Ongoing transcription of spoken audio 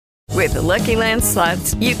With the Lucky Land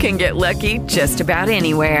Slots, you can get lucky just about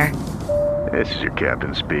anywhere. This is your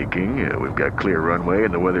captain speaking. We've got clear runway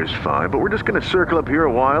and the weather's fine, but we're just going to circle up here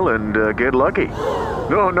a while and get lucky.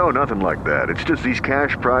 No, nothing like that. It's just these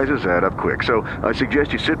cash prizes add up quick. So I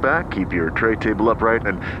suggest you sit back, keep your tray table upright,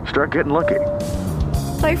 and start getting lucky.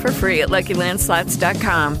 Play for free at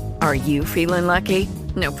LuckyLandSlots.com. Are you feeling lucky?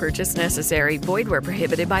 No purchase necessary. Void where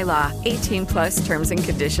prohibited by law. 18+ terms and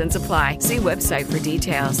conditions apply. See website for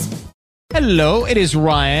details. Hello, it is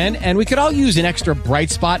Ryan, and we could all use an extra bright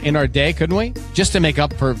spot in our day, couldn't we? Just to make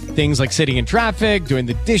up for things like sitting in traffic, doing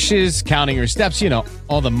the dishes, counting your steps,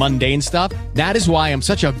 all the mundane stuff. That is why I'm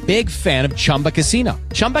such a big fan of Chumba Casino.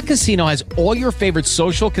 Chumba Casino has all your favorite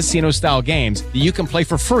social casino-style games that you can play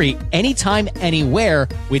for free anytime, anywhere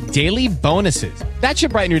with daily bonuses. That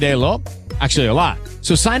should brighten your day a little. Actually, a lot.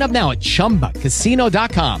 So sign up now at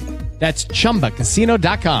ChumbaCasino.com. That's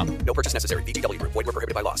ChumbaCasino.com. No purchase necessary. VGW Group. Void where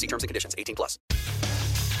prohibited by law. See terms and conditions. 18+.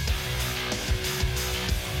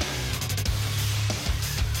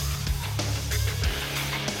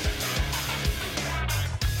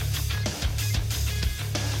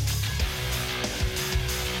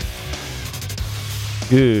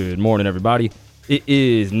 Good morning, everybody. It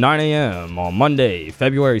is 9 a.m. on Monday,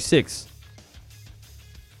 February 6th.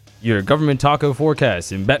 Your government taco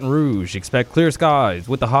forecast in Baton Rouge. Expect clear skies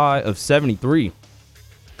with a high of 73.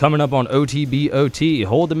 Coming up on OTBOT,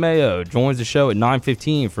 Hold the Mayo joins the show at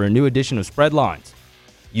 9:15 for a new edition of Spreadlines.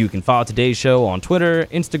 You can follow today's show on Twitter,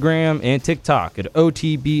 Instagram, and TikTok at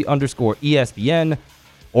OTB_ESPN,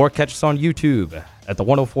 or catch us on YouTube at the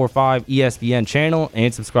 1045 ESPN channel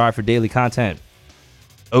and subscribe for daily content.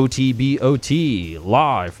 OTBOT,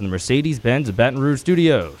 live from the Mercedes-Benz Baton Rouge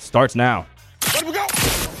studio, starts now.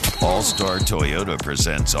 All-Star Toyota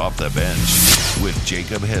presents Off the Bench with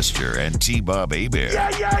Jacob Hester and T-Bob Hebert.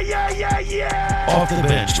 Yeah. Off the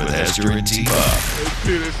Bench with Hester and T-Bob. Hey,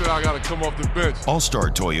 Peter said I got to come off the bench.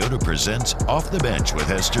 All-Star Toyota presents Off the Bench with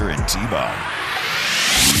Hester and T-Bob.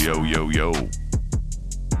 Yo.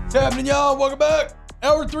 What's happening, y'all? Welcome back.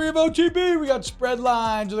 Hour 3 of OTB. We got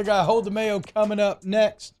Spreadlines with the guy Hold the Mayo coming up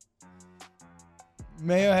next.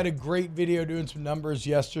 Mayo had a great video doing some numbers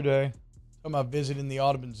yesterday. Talking about visiting the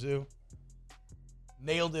Audubon Zoo.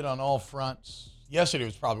 Nailed it on all fronts. Yesterday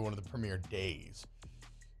was probably one of the premier days.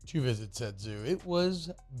 2 visits at zoo. It was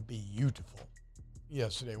beautiful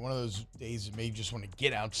yesterday. One of those days that made you just want to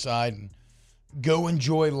get outside and go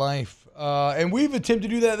enjoy life. And we've attempted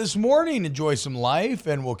to do that this morning, enjoy some life,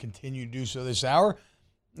 and we'll continue to do so this hour.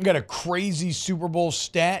 We got a crazy Super Bowl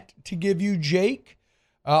stat to give you, Jake.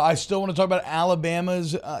 I still want to talk about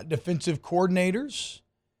Alabama's defensive coordinators.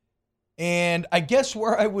 And I guess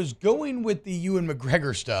where I was going with the Ewan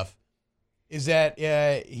McGregor stuff is that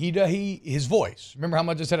his voice. Remember how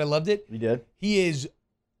much I said I loved it? You did. He is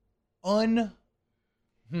I'm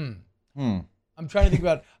trying to think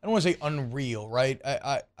about. I don't want to say unreal, right?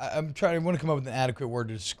 I want to come up with an adequate word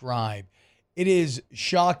to describe. It is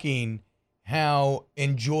shocking how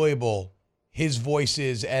enjoyable his voice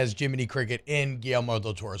is as Jiminy Cricket in Guillermo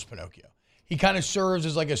del Toro's Pinocchio. He kind of serves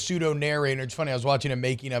as like a pseudo-narrator. It's funny, I was watching a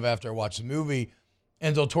making of after I watched the movie,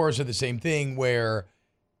 and Del Toro said the same thing where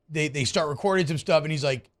they start recording some stuff, and he's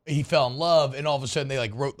like, he fell in love, and all of a sudden they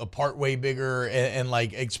like wrote the part way bigger and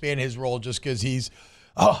like expand his role just because he's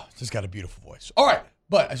just got a beautiful voice. All right,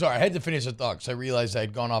 but sorry, I had to finish the thought because I realized I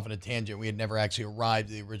had gone off on a tangent. We had never actually arrived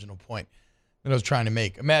at the original point that I was trying to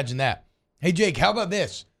make. Imagine that. Hey, Jake, how about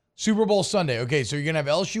this? Super Bowl Sunday. Okay, so you're going to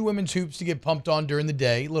have LSU women's hoops to get pumped on during the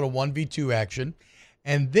day, little 1v2 action.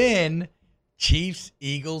 And then Chiefs,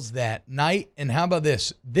 Eagles that night. And how about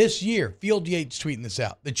this? This year, Field Yates tweeting this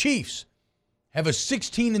out. The Chiefs have a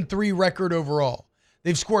 16-3 record overall.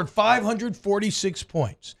 They've scored 546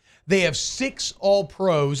 points. They have 6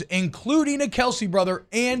 All-Pros, including a Kelsey brother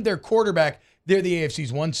and their quarterback. They're the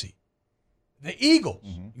AFC's 1 seed. The Eagles,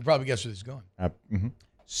 you can probably guess where this is going.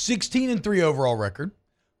 16-3 overall record.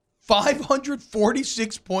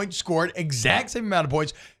 546 points scored, exact same amount of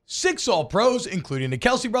points. 6 All-Pros, including the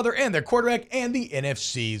Kelsey brother and their quarterback and the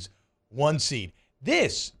NFC's 1 seed.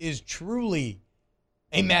 This is truly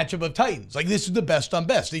a matchup of titans. Like, this is the best on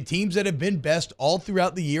best. The teams that have been best all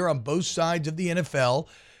throughout the year on both sides of the NFL,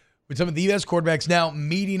 with some of the best quarterbacks now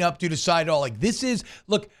meeting up to decide all. Like, this is,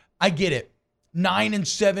 look, I get it.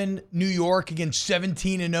 9-7 New York against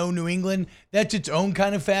 17-0 New England. That's its own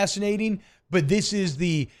kind of fascinating. But this is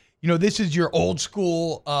this is your old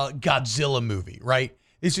school Godzilla movie, right?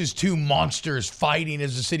 This is 2 monsters fighting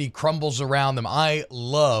as the city crumbles around them. I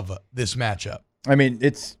love this matchup. I mean,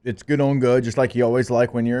 it's good on good, just like you always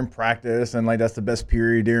like when you're in practice, and like that's the best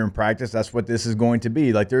period during practice. That's what this is going to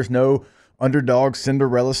be. Like, there's no underdog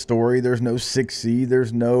Cinderella story. There's no 6 seed.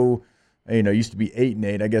 There's no, used to be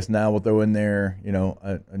 8-8. I guess now we'll throw in there,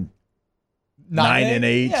 a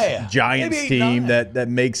 9-8 Giants team that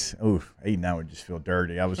makes 8 now would just feel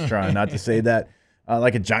dirty. I was trying not to say that.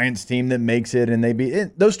 Like a Giants team that makes it, and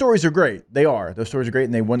those stories are great. They are. Those stories are great,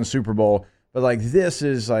 and they won the Super Bowl. But like this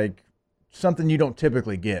is like something you don't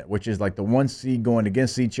typically get, which is like the 1 seed going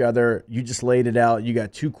against each other. You just laid it out. You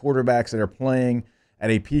got 2 quarterbacks that are playing at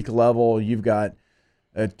a peak level. You've got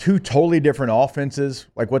 2 totally different offenses,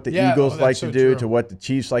 like what the Eagles like to do to what the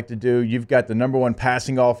Chiefs like to do. You've got the number 1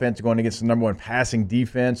 passing offense going against the number 1 passing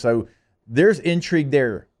defense. So there's intrigue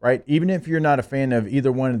there, right? Even if you're not a fan of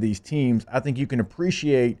either one of these teams, I think you can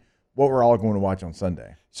appreciate what we're all going to watch on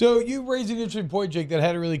Sunday. So you raised an interesting point, Jake, that I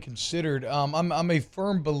hadn't really considered. I'm a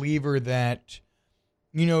firm believer that,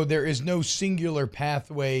 there is no singular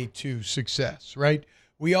pathway to success, right?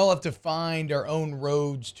 We all have to find our own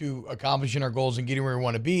roads to accomplishing our goals and getting where we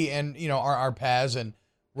want to be. And, our paths and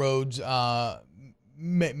roads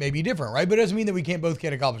may be different, right? But it doesn't mean that we can't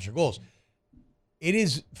accomplish our goals. It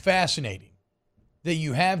is fascinating that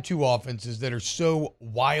you have 2 offenses that are so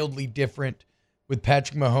wildly different, with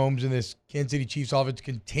Patrick Mahomes and this Kansas City Chiefs offense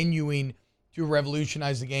continuing to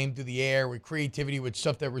revolutionize the game through the air with creativity, with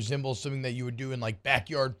stuff that resembles something that you would do in like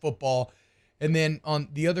backyard football. And then on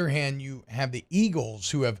the other hand, you have the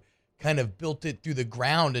Eagles, who have kind of built it through the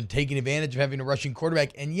ground and taken advantage of having a rushing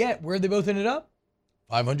quarterback. And yet, where they both ended up?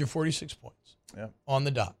 546 points on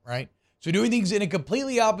the dot, right? So doing things in a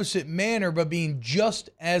completely opposite manner, but being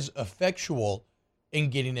just as effectual in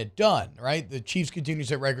getting it done, right? The Chiefs continue to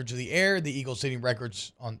set records in the air. The Eagles setting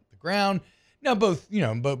records on the ground. Now both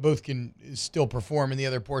can still perform in the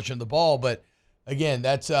other portion of the ball, but again,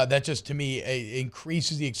 that just to me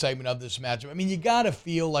increases the excitement of this matchup. I mean, you got to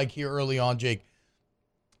feel like here early on, Jake.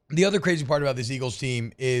 The other crazy part about this Eagles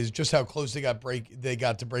team is just how close they got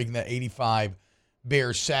to breaking that 85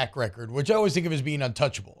 Bears sack record, which I always think of as being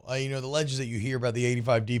untouchable. The legends that you hear about the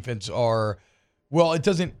 85 defense are, well, it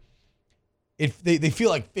doesn't. They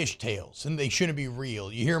feel like fishtails, and they shouldn't be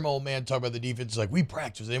real. You hear my old man talk about the defense, like, we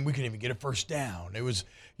practiced, and we couldn't even get a first down. It was,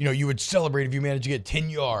 you would celebrate if you managed to get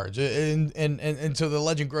 10 yards. And so the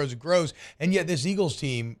legend grows and grows. And yet this Eagles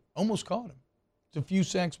team almost caught him. It's a few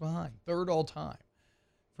sacks behind, 3rd all time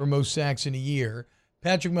for most sacks in a year.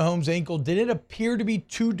 Patrick Mahomes' ankle didn't appear to be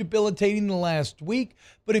too debilitating the last week,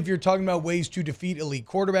 but if you're talking about ways to defeat elite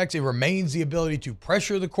quarterbacks, it remains the ability to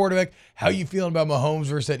pressure the quarterback. How you feeling about Mahomes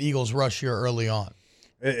versus that Eagles rush here early on?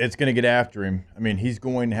 It's going to get after him. I mean, he's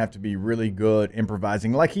going to have to be really good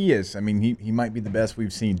improvising like he is. I mean, he might be the best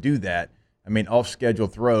we've seen do that. I mean, off-schedule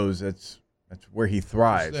throws, that's where he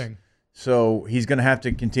thrives. So he's going to have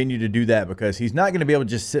to continue to do that because he's not going to be able to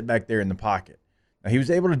just sit back there in the pocket. Now, he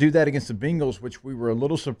was able to do that against the Bengals, which we were a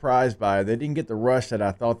little surprised by. They didn't get the rush that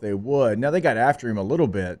I thought they would. Now, they got after him a little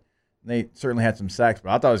bit. They certainly had some sacks,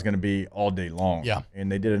 but I thought it was going to be all day long. Yeah.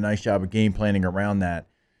 And they did a nice job of game planning around that.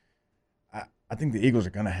 I think the Eagles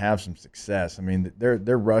are going to have some success. I mean, their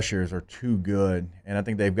rushers are too good, and I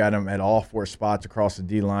think they've got them at all 4 spots across the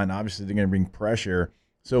D-line. Obviously, they're going to bring pressure.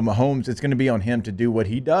 So Mahomes, it's going to be on him to do what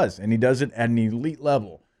he does, and he does it at an elite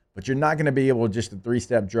level. But you're not going to be able to just a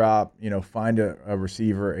 3-step drop, find a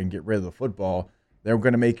receiver and get rid of the football. They're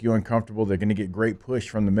going to make you uncomfortable. They're going to get great push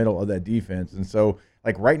from the middle of that defense. And so,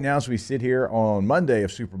 like right now, as we sit here on Monday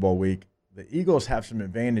of Super Bowl week, the Eagles have some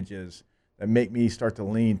advantages that make me start to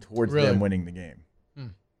lean towards them winning the game.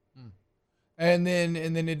 And then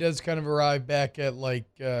it does kind of arrive back at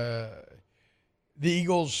the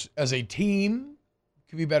Eagles as a team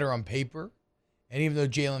could be better on paper. And even though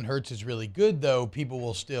Jalen Hurts is really good, though, people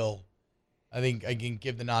will still, I think I can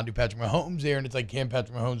give the nod to Patrick Mahomes there. And it's like, can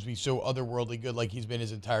Patrick Mahomes be so otherworldly good like he's been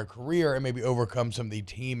his entire career and maybe overcome some of the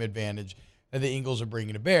team advantage that the Eagles are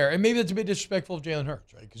bringing to bear? And maybe that's a bit disrespectful of Jalen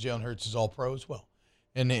Hurts, right? Because Jalen Hurts is all pro as well.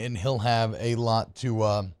 And he'll have a lot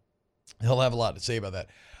to say about that.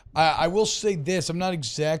 I will say this. I'm not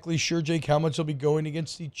exactly sure, Jake, how much they'll be going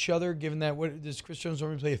against each other, given that does Chris Jones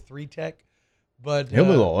normally play a 3-tech? But he'll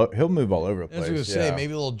move all over the place. I was going to say,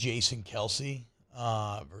 maybe a little Jason Kelsey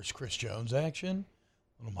versus Chris Jones action.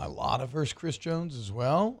 A little Mailata versus Chris Jones as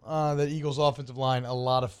well. That Eagles offensive line, a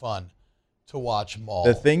lot of fun to watch maul.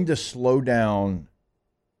 The thing to slow down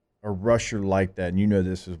a rusher like that, and you know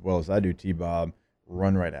this as well as I do, T-Bob,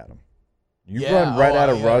 run right at him. You run right at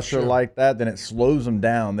a rusher like that, then it slows them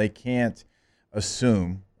down. They can't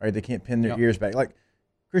assume, right? They can't pin their ears back. Like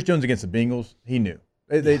Chris Jones against the Bengals, he knew.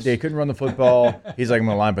 They couldn't run the football. He's like, I'm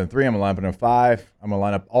going to line up in 3, I'm going to line up in a 5, I'm going to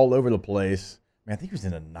line up all over the place. Man, I think he was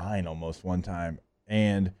in a 9 almost one time.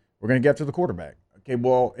 And we're going to get after the quarterback. Okay,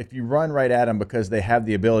 well, if you run right at them because they have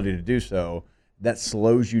the ability to do so, that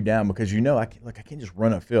slows you down because I can't just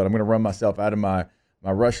run upfield. I'm going to run myself out of my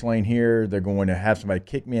rush lane here. They're going to have somebody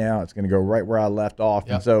kick me out. It's going to go right where I left off.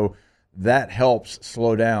 Yep. And so that helps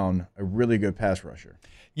slow down a really good pass rusher.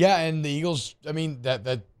 Yeah, and the Eagles, I mean,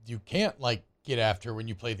 that you can't, get after when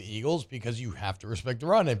you play the Eagles because you have to respect the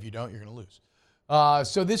run. If you don't, you're going to lose.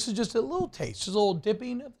 So this is just a little taste, just a little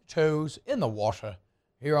dipping of the toes in the water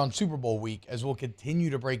here on Super Bowl week as we'll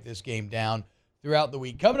continue to break this game down throughout the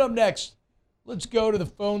week. Coming up next, let's go to the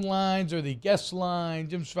phone lines or the guest line,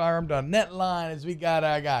 JimsFirearm.net line, as we got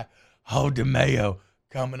our guy, Mayo,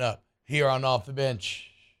 coming up here on Off the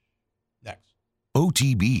Bench. Next.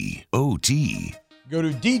 OTB, OT. Go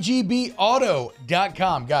to dgbauto.com.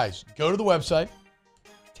 Guys, go to the website.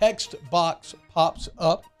 Text box pops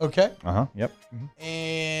up, okay? Yep. Mm-hmm.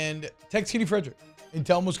 And text Kitty Frederick and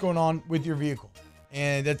tell them what's going on with your vehicle.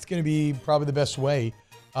 And that's going to be probably the best way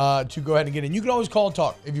to go ahead and get in. You can always call and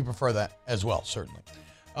talk if you prefer that as well, certainly.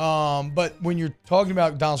 But when you're talking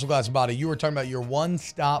about Donaldson Glass and Body, you were talking about your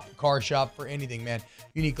one-stop car shop for anything, man.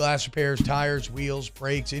 You need glass repairs, tires, wheels,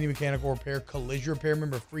 brakes, any mechanical repair, collision repair.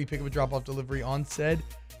 Remember, free pickup and drop-off delivery on said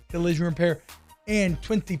collision repair, and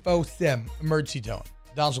 24/7 emergency towing.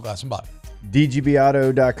 Donaldson Glass and Body.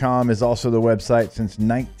 DGBauto.com is also the website since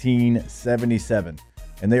 1977.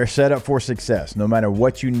 And they are set up for success no matter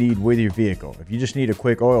what you need with your vehicle. If you just need a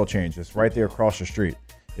quick oil change, it's right there across the street.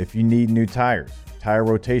 If you need new tires, tire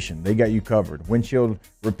rotation, they got you covered. Windshield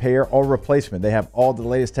repair or replacement, they have all the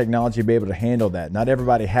latest technology to be able to handle that. Not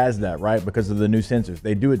everybody has that, right, because of the new sensors.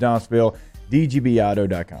 They do at Donaldsonville,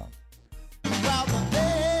 DGBauto.com.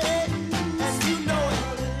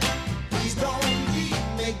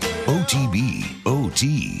 OTB,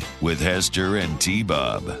 OT with Hester and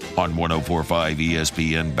T-Bob on 104.5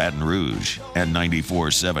 ESPN Baton Rouge and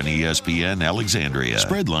 94.7 ESPN Alexandria.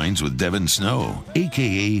 Spreadlines with Devin Snow,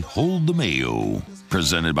 a.k.a. Hold the Mayo.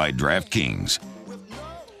 Presented by DraftKings.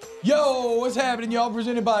 Yo, what's happening, y'all?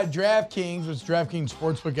 Presented by DraftKings, which DraftKings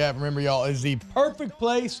Sportsbook app, remember, y'all, is the perfect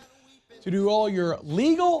place to do all your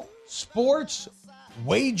legal sports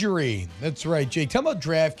wagering. That's right, Jake. Tell me about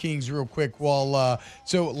DraftKings real quick.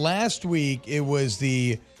 So last week it was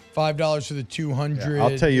the $5 for the 200. Yeah,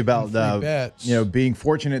 I'll tell you about being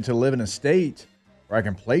fortunate to live in a state where I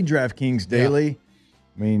can play DraftKings daily. Yeah.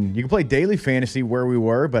 I mean, you can play daily fantasy where we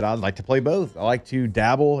were, but I'd like to play both. I like to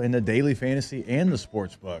dabble in the daily fantasy and the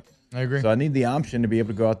sports book. I agree. So I need the option to be able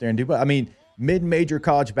to go out there and do both. I mean, mid-major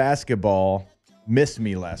college basketball missed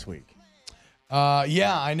me last week.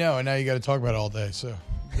 Yeah, I know. And now you got to talk about it all day. So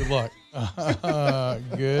good luck.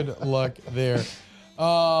 Good luck there.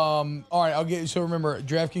 All right. So remember,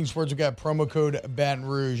 DraftKings Sportsbook got promo code Baton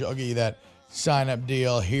Rouge. I'll get you that sign-up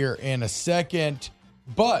deal here in a second.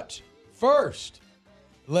 But first,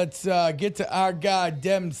 let's get to our guy,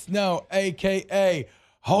 Devin Snow, a.k.a.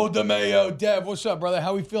 Hold the Mayo. Dev, what's up, brother?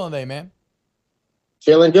 How we feeling today, man?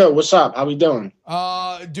 Feeling good. What's up? How we doing?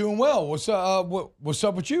 Doing well. What's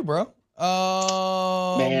up with you, bro?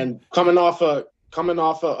 Man, coming off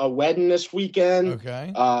a wedding this weekend.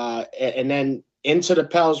 Okay. And then into the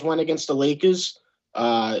Pels went against the Lakers.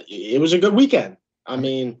 It was a good weekend. I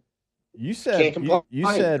mean, you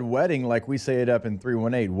said wedding like we say it up in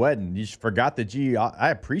 318. Wedding. You just forgot the G.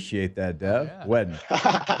 I appreciate that, Dev. Yeah. Wedding.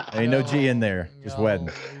 Ain't no G in there. Just wedding.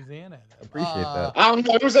 Appreciate that. I don't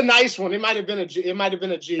know. It was a nice one. It might have been a G. It might have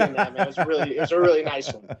been a G in there, man. It was a really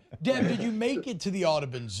nice one. Dev, did you make it to the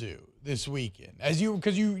Audubon Zoo this weekend?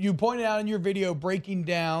 Because you pointed out in your video breaking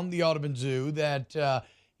down the Audubon Zoo that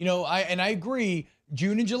I agree.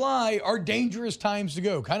 June and July are dangerous times to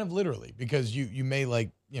go, kind of literally, because you may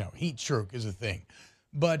heat stroke is a thing.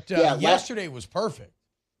 But yesterday was perfect.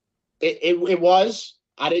 It was.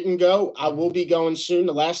 I didn't go. I will be going soon.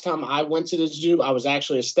 The last time I went to the zoo, I was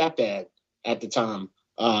actually a stepdad at the time.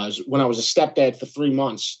 When I was a stepdad for 3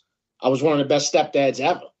 months, I was one of the best stepdads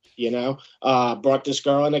ever. Brought this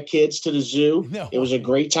girl and her kids to the zoo. No. It was a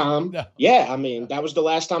great time. No. Yeah, I mean, that was the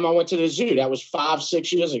last time I went to the zoo. That was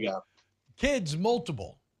 5-6 years ago. Kids,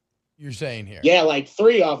 multiple, you're saying here. Yeah, like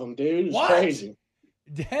 3 of them, dude. It's crazy.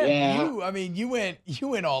 Damn, you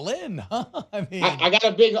went all in, huh? I mean, I got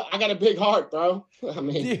a big heart, bro. I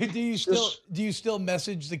mean, do you still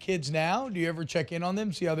message the kids now? Do you ever check in on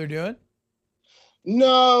them, see how they're doing?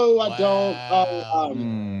 No, I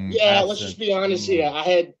don't. Let's just be honest here.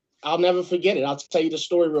 I'll never forget it. I'll tell you the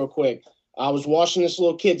story real quick. I was washing this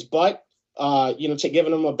little kid's butt,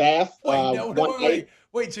 giving him a bath.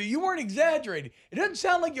 Wait, so you weren't exaggerating. It doesn't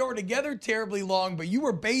sound like you were together terribly long, but you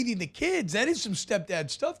were bathing the kids. That is some stepdad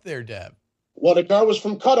stuff there, Deb. Well, the girl was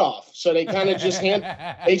from Cutoff, so they kind of just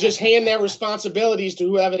hand their responsibilities to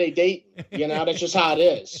whoever they date. That's just how it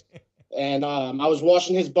is. And I was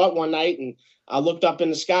washing his butt one night, and I looked up in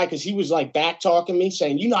the sky because he was like back talking me,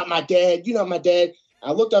 saying, "You're not my dad. You're not my dad."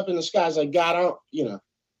 I looked up in the sky. I was like, "God,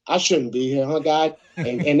 I shouldn't be here, huh, God?"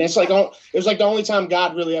 And that's like, it was like the only time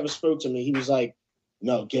God really ever spoke to me. He was like,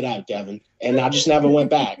 "No, get out, Devin," and I just never went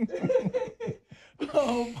back.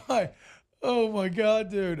 Oh my God,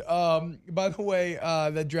 dude. By the way,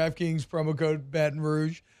 that DraftKings promo code Baton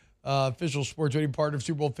Rouge, official sports betting partner of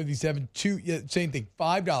Super Bowl 57. Same thing,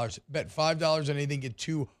 $5. Bet $5 on anything, get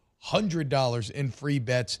 $200 in free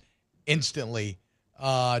bets instantly.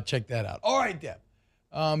 Check that out. All right, Deb.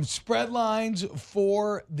 Spread lines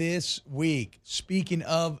for this week. Speaking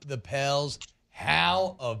of the Pels,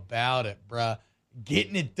 how about it, bruh?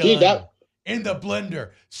 Getting it done. Dude, in the blender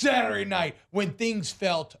Saturday night when things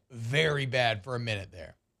felt very bad for a minute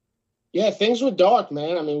there. Yeah, things were dark,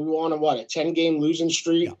 man. I mean, we were on a 10-game losing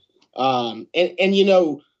streak. Yeah.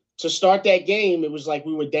 And to start that game, it was like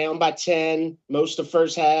we were down by 10 most of the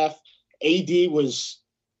first half. AD was,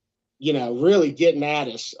 really getting at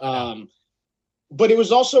us. But it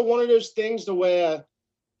was also one of those things to where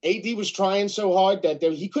AD was trying so hard that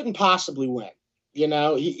he couldn't possibly win.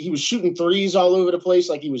 He was shooting threes all over the place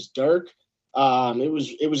like he was Dirk.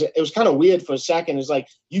 It was kind of weird for a second. It's like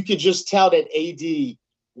you could just tell that AD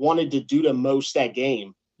wanted to do the most that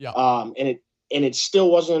game. Yeah. And it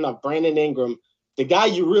still wasn't enough. Brandon Ingram, the guy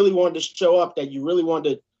you really wanted to show up, that you really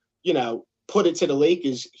wanted to, put it to the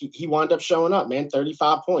Lakers, he wound up showing up, man.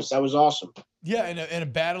 35 points. That was awesome. Yeah, in a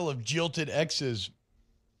battle of jilted exes,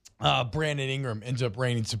 Brandon Ingram ends up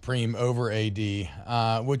reigning supreme over AD,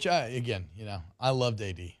 which I loved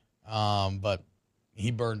AD, but he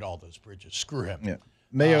burned all those bridges. Screw him.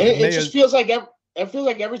 Yeah. It just feels like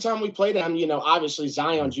every time we play them, obviously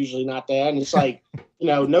Zion's usually not there, and it's like,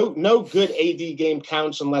 no good AD game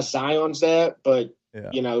counts unless Zion's there. But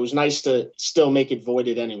it was nice to still make it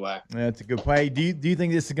voided anyway. Yeah, that's a good play. Do you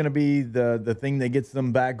think this is going to be the thing that gets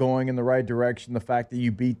them back going in the right direction? The fact that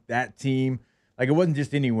you beat that team, like it wasn't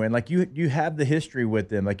just any win. Like you have the history with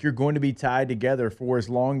them. Like you're going to be tied together for as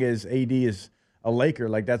long as AD is a Laker.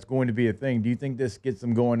 Like that's going to be a thing. Do you think this gets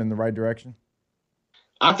them going in the right direction?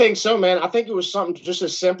 I think so, man. I think it was something just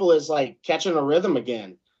as simple as like catching a rhythm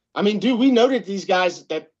again. I mean, dude, we know that these guys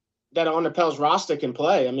that are on the Pels roster can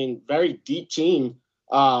play. I mean, very deep team.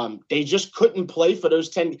 They just couldn't play for those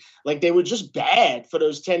 10. Like they were just bad for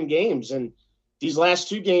those 10 games. And these last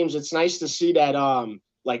 2 games, it's nice to see that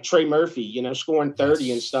like Trey Murphy, scoring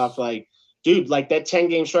 30 and stuff. Like, dude, like that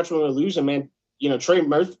 10-game stretch when we were losing, man. Trey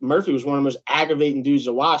Murphy was one of the most aggravating dudes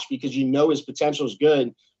to watch because his potential is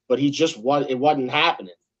good, but it wasn't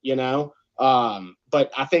happening,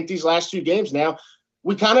 But I think these last 2 games now,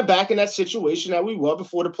 we kind of back in that situation that we were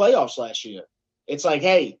before the playoffs last year. It's like,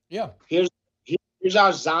 hey, here's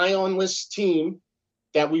our Zion-less team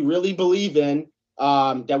that we really believe in,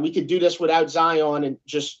 that we could do this without Zion, and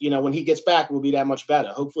just, when he gets back, we'll be that much better.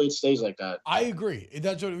 Hopefully it stays like that. I agree.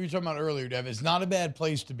 That's what we were talking about earlier, Dev. It's not a bad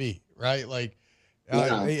place to be, right? Like,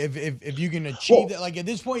 if you can achieve that, like at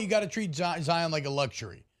this point, you got to treat Zion like a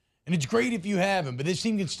luxury. And it's great if you have him, but this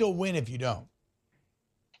team can still win if you don't.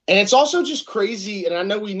 And it's also just crazy, and I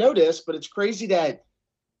know we know this, but it's crazy that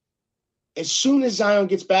as soon as Zion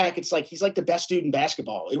gets back, it's like he's like the best dude in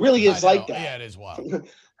basketball. It really is like that. Yeah, it is wild.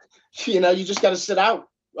 You just got to sit out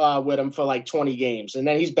with him for like 20 games, and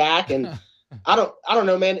then he's back. And I don't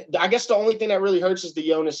know, man. I guess the only thing that really hurts is the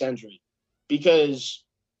Jonas injury, because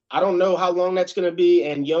I don't know how long that's going to be.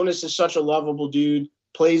 And Jonas is such a lovable dude,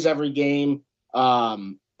 plays every game.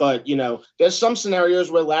 But there's some scenarios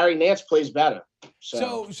where Larry Nance plays better.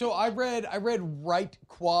 So I read right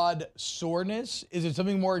quad soreness. Is it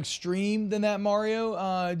something more extreme than that,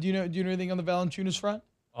 Mario? Do you know anything on the Valanciunas front?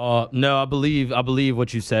 No, I believe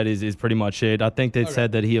what you said is pretty much it. I think they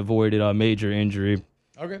said that he avoided a major injury.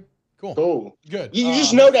 Okay, cool. Good. You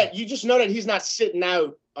just know that he's not sitting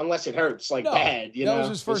out unless it hurts bad. That was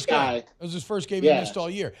his first game. That was his first game he missed all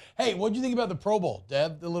year. Hey, what do you think about the Pro Bowl,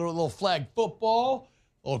 Dev? The little flag football,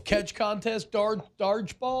 little catch contest,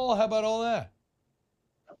 dodgeball. How about all that?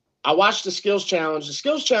 I watched the skills challenge. The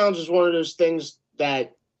skills challenge is one of those things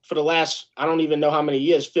that for the last, I don't even know how many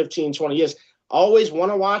years, 15, 20 years, I always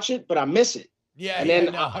want to watch it, but I miss it.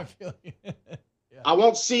 I feel you. I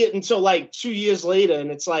won't see it until like 2 years later,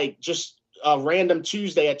 and it's like just a random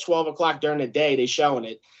Tuesday at 12 o'clock during the day they showing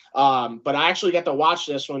it. But I actually got to watch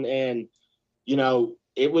this one, and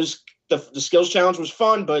it was the skills challenge was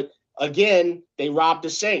fun, but again, they robbed the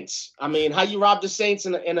Saints. I mean, how you rob the Saints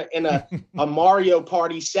in a Mario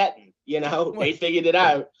Party setting? They figured it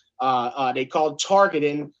out. They called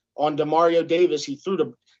targeting on Demario Davis. He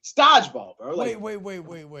threw it's dodgeball, bro. Like,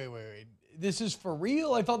 wait. This is for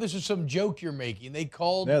real? I thought this was some joke you're making. They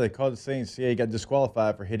called. Yeah, they called the Saints. Yeah, he got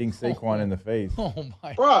disqualified for hitting Saquon in the face. Oh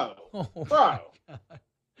my, bro. God.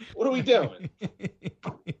 What are we doing?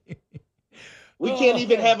 We can't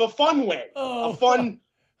even have a fun win.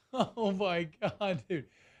 Oh my God, dude!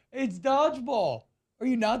 It's dodgeball. Are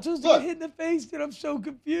you not supposed to get hit in the face? Dude, I'm so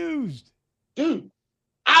confused. Dude,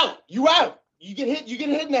 out! You out! You get hit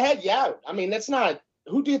in the head. You out. I mean, that's not.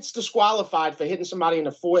 Who gets disqualified for hitting somebody in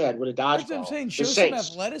the forehead with a dodgeball? That's what I'm saying. Show some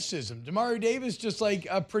athleticism. Demario Davis just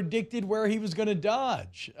predicted where he was going to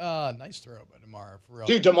dodge. Nice throw by Demario, for real.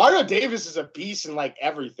 Dude, Demario Davis is a beast in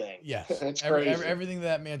everything. Yes. That's crazy. Everything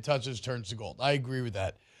that man touches turns to gold. I agree with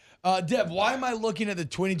that. Dev, why am I looking at the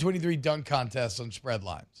 2023 dunk contest on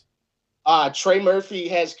Spreadlines? Trey Murphy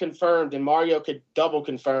has confirmed, and Mario could double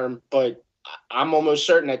confirm, but I'm almost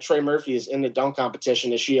certain that Trey Murphy is in the dunk competition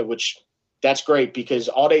this year, which that's great because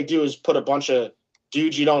all they do is put a bunch of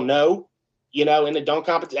dudes you don't know, in the dunk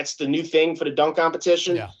competition. That's the new thing for the dunk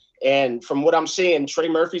competition. Yeah. And from what I'm seeing, Trey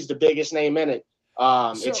Murphy's the biggest name in it.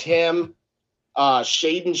 It's him,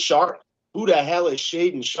 Shaden Sharp. Who the hell is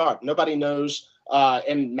Shaden Sharp? Nobody knows.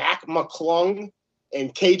 And Mac McClung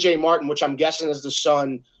and KJ Martin, which I'm guessing is the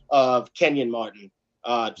son of Kenyon Martin,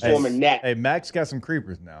 former net. Hey, Mac's got some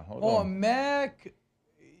creepers now. Hold on. Mac.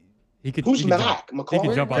 Who's Mac? McClung?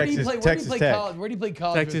 Where did he play college? Where did he play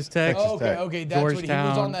college? Texas Tech. Oh, okay. That's what he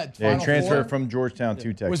was on that Final Four. Yeah, he transferred from Georgetown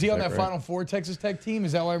to Texas. Was he on Tech, that Final Four Texas Tech team?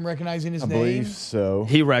 Is that why I'm recognizing his name? I believe so.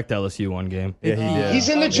 He wrecked LSU one game. Yeah, he did. He's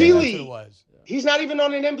in the G League. He's not even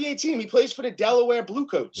on an NBA team. He plays for the Delaware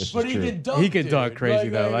Bluecoats. But he can dunk. He can dunk crazy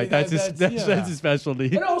though. That's his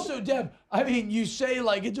specialty. And also, Deb, I mean, you say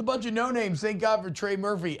it's a bunch of no names. Thank God for Trey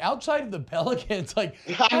Murphy. Outside of the Pelicans, I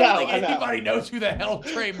don't think anybody knows who the hell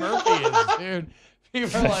Trey Murphy is, dude.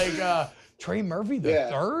 People are like, Trey Murphy the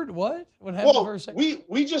third? What happened for a second?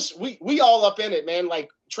 We all up in it, man. Like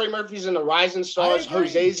Trey Murphy's in the Rising Stars.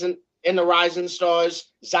 Jose's in the Rising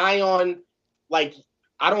Stars. Zion,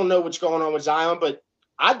 I don't know what's going on with Zion, but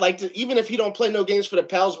I'd like to, even if he don't play no games for the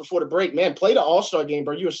Pels before the break, man, play the All-Star game,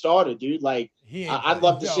 bro. You're a starter, dude. I'd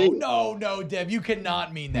love to see it. No, Deb, you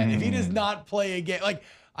cannot mean that. If he does not play a game,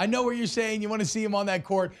 I know what you're saying. You want to see him on that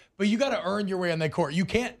court, but you got to earn your way on that court. You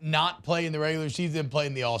can't not play in the regular season and play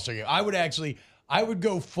in the All-Star game. I would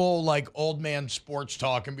go full old man sports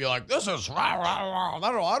talk and be like, this is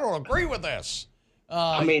I don't agree with this.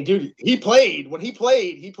 I mean, dude, he played. When he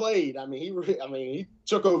played, he played. I mean, he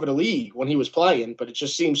took over the league when he was playing, but it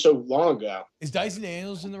just seems so long ago. Is Dyson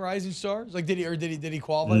Daniels in the Rising Stars? Did he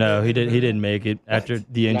qualify? No, he didn't make it after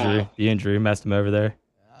the injury. Nah. The injury messed him over there.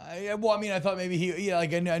 I thought maybe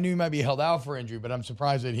I knew he might be held out for injury, but I'm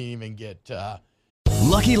surprised that he didn't even get.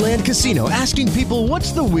 Lucky Land Casino, asking people,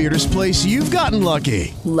 what's the weirdest place you've gotten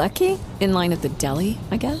lucky? Lucky? In line at the deli,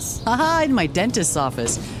 I guess? Aha, in my dentist's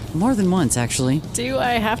office. More than once, actually. Do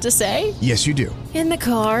I have to say? Yes, you do. In the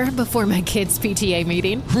car before my kids' PTA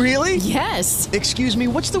meeting. Really? Yes. Excuse me,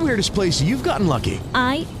 what's the weirdest place you've gotten lucky?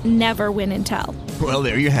 I never win and tell. Well,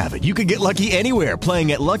 there you have it. You can get lucky anywhere,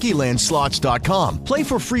 playing at LuckyLandSlots.com. Play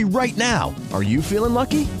for free right now. Are you feeling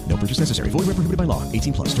lucky? No purchase necessary. Void where prohibited by law.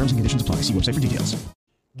 18+. Terms and conditions apply. See website for details.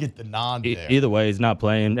 Get the nod there. Either way, he's not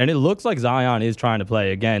playing. And it looks like Zion is trying to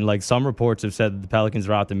play. Again, some reports have said that the Pelicans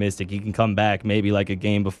are optimistic. He can come back maybe a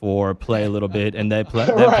game before, play a little bit, and then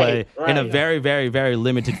play in a very, very, very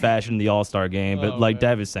limited fashion in the All-Star game. But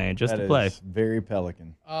Dev is saying, just to play. Very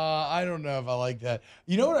Pelican. I don't know if I like that.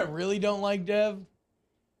 You know what I really don't like, Dev?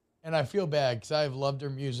 And I feel bad because I've loved her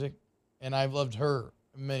music, and I've loved her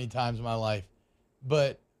many times in my life.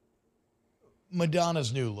 But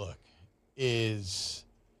Madonna's new look is...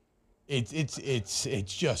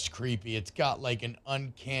 It's just creepy. It's got an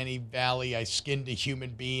uncanny valley. I skinned a human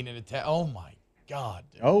being and oh my God.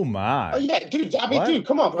 Dude. Oh my. Oh yeah, dude. I mean, dude,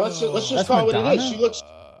 come on, bro. Let's just call it what it is. She looks.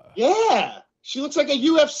 She looks like a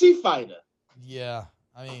UFC fighter. Yeah,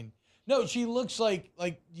 I mean, no, she looks like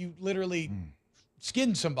you literally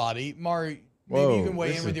skinned somebody. Mari, maybe you can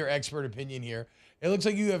weigh in with your expert opinion here. It looks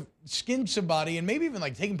like you have skinned somebody and maybe even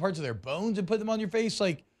taken parts of their bones and put them on your face.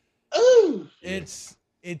 Ooh. It's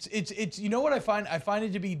you know what I find? I find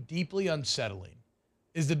it to be deeply unsettling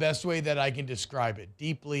is the best way that I can describe it.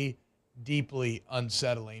 Deeply, deeply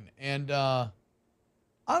unsettling. And I'm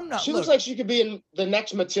not. She looks like she could be in the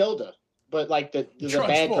next Matilda, but the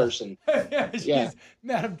bad person. She's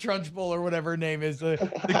Madam Trunchbull or whatever her name is, the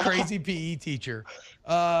crazy PE teacher.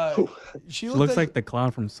 She looks like the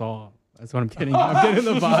clown from Saw. That's what I'm getting. I'm getting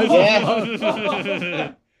the vibe.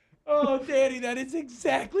 Yeah. Oh, Danny, that is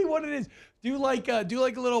exactly what it is. Do like a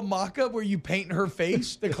little mock-up where you paint her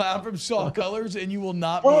face, the clown from Saw Colors, and you will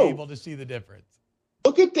not be able to see the difference.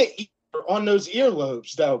 Look at the ear on those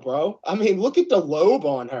earlobes, though, bro. I mean, look at the lobe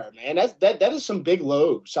on her, man. That is some big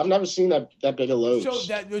lobes. I've never seen that big of lobes.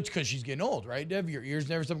 So it's because she's getting old, right, Dev? Your ears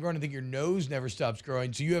never stop growing. I think your nose never stops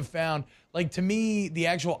growing. So you have found, like, to me, the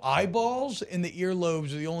actual eyeballs and the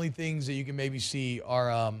earlobes are the only things that you can maybe see are,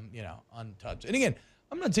 untouched. And again,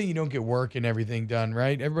 I'm not saying you don't get work and everything done,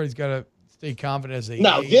 right? Everybody's got to stay confident as they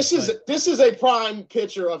age. This is a prime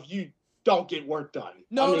picture of you don't get work done.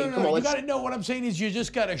 No. You got to know what I'm saying is you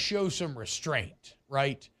just got to show some restraint,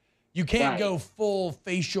 right? You can't go full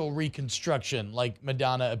facial reconstruction like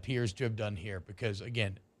Madonna appears to have done here because,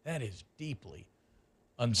 again, that is deeply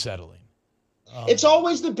unsettling. It's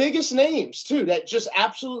always the biggest names, too, that just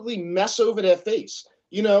absolutely mess over their face.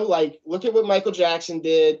 You know, like, look at what Michael Jackson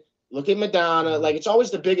did. Look at Madonna. Like, it's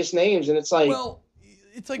always the biggest names, and it's like... Well,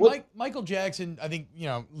 it's like Michael Jackson, I think,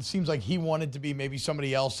 it seems like he wanted to be maybe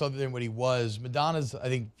somebody else other than what he was. Madonna's, I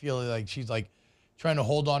think, feeling like she's, like, trying to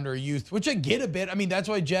hold on to her youth, which I get a bit. I mean, that's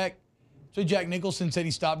why Jack Nicholson said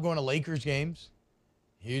he stopped going to Lakers games.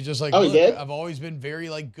 He was just like, look, I've always been very,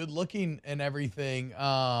 like, good-looking and everything.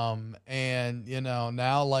 And,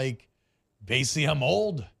 now, like, basically I'm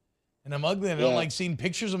old. And I'm ugly, and I don't like seeing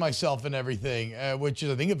pictures of myself and everything, which is,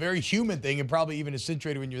 I think, a very human thing and probably even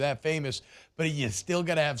accentuated when you're that famous. But you still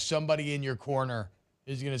got to have somebody in your corner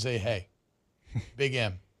who's going to say, hey, Big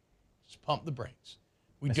M, just pump the brakes.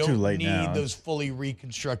 We don't need those fully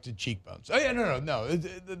reconstructed cheekbones. Oh, yeah, no.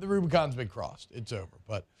 The Rubicon's been crossed. It's over.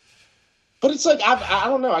 But it's like, I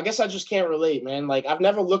don't know. I guess I just can't relate, man. Like, I've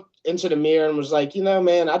never looked into the mirror and was like,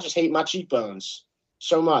 man, I just hate my cheekbones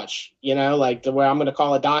so much, like the way I'm going to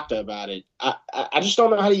call a doctor about it. I just don't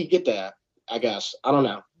know how you get that, I guess. I don't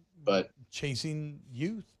know. But chasing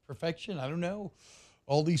youth, perfection, I don't know.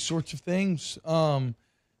 All these sorts of things. I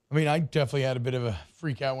mean, I definitely had a bit of a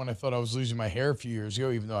freak out when I thought I was losing my hair a few years ago,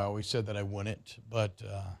 even though I always said that I wouldn't. But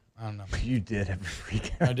I don't know. You did have a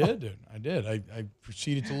freak out. I did, dude. I did. I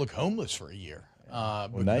proceeded to look homeless for a year. Well,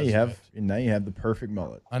 now you have the perfect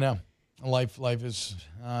mullet. I know. Life is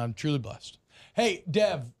truly blessed. Hey,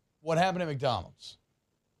 Dev, what happened at McDonald's?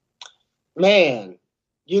 Man,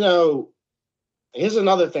 here's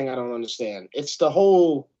another thing I don't understand. It's the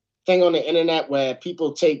whole thing on the internet where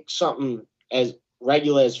people take something as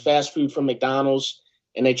regular as fast food from McDonald's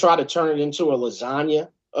and they try to turn it into a lasagna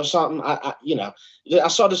or something. I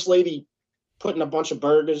saw this lady putting a bunch of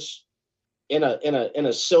burgers in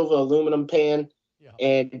a silver aluminum pan,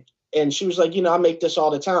 and she was like, I make this all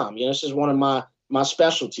the time. This is one of my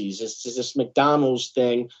specialties. It's this McDonald's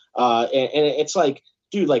thing. And it's like,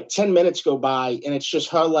 dude, like 10 minutes go by and it's just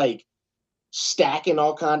her like stacking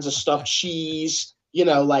all kinds of stuff, cheese,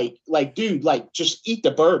 like, dude, like just eat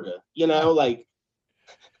the burger, like,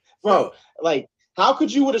 bro, like how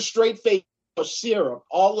could you with a straight face put syrup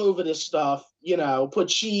all over this stuff, put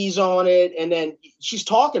cheese on it. And then she's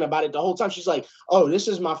talking about it the whole time. She's like, oh, this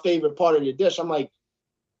is my favorite part of the dish. I'm like,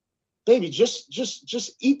 baby, just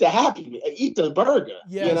eat the burger.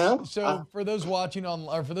 Yes. So for those watching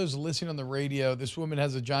or for those listening on the radio, this woman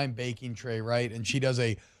has a giant baking tray, right? And she does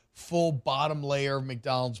a full bottom layer of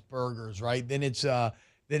McDonald's burgers, right? Then it's some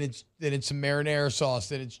marinara sauce,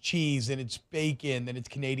 then it's cheese, then it's bacon, then it's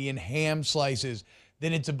Canadian ham slices,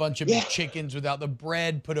 then it's a bunch of McChickens without the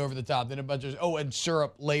bread put over the top, then a bunch of and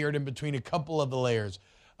syrup layered in between a couple of the layers.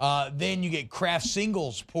 Then you get Kraft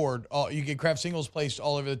singles poured. You get Kraft singles placed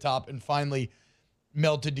all over the top, and finally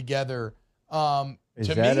melted together. Is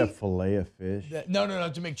that a fillet of fish? No,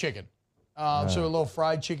 to make chicken. So a little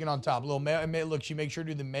fried chicken on top. A little mayo. Look, she makes sure to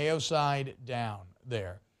do the mayo side down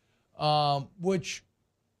there. Which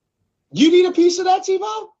you need a piece of that,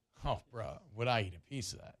 T-Bob? Oh, bro, would I eat a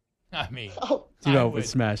piece of that? I mean, T-Bob would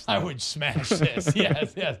smash that. I would smash this.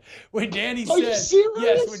 Yes. When Danny Are you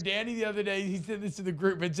serious? when Danny the other day, he said this to the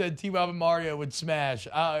group and said T-Bob and Mario would smash.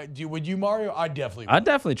 Would you, Mario? I definitely would. I'd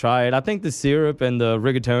definitely try it. I think the syrup and the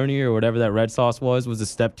rigatoni or whatever that red sauce was a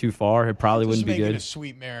step too far. It probably wouldn't be good. Just a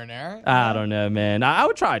sweet marinara. I don't know, man. I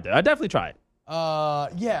would try it, though. I'd definitely try it.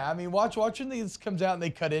 Yeah, I mean, watching this comes out and they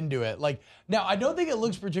cut into it. Like, now, I don't think it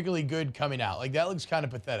looks particularly good coming out. Like, that looks kind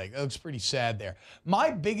of pathetic. That looks pretty sad there.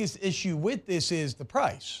 My biggest issue with this is the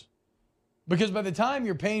price. Because by the time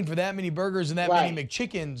you're paying for that many burgers and that many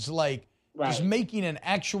McChickens, like, just making an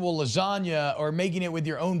actual lasagna or making it with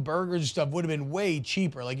your own burgers and stuff would have been way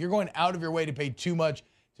cheaper. Like, you're going out of your way to pay too much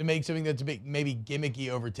to make something that's maybe gimmicky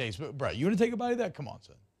over taste. But, bro, you want to take a bite of that? Come on,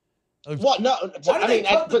 son. Well, no. Why do they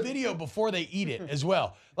cut the video before they eat it as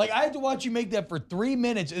well? Like, I had to watch you make that for 3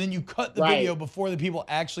 minutes, and then you cut the video before the people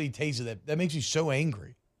actually tasted it. That makes me so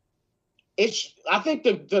angry. I think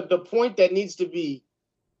the point that needs to be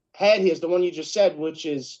had here is the one you just said, which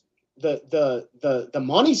is the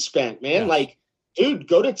money spent, man. Yeah. Like, dude,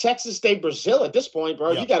 go to Texas State Brazil at this point,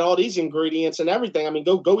 bro. Yep. You got all these ingredients and everything. I mean,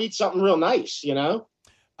 go eat something real nice, you know?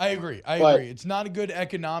 I agree. It's not a good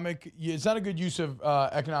use of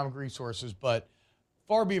economic resources, but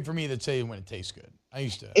far be it for me to say when it tastes good. I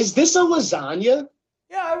used to. Is this a lasagna?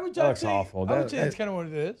 Yeah, I would say. That looks awful. I would say that's kind of what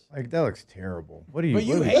it is. Like, that looks terrible. What do you? But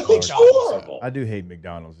you hate McDonald's. Horrible. I do hate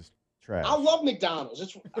McDonald's. It's trash. I love McDonald's.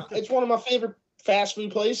 It's one of my favorite fast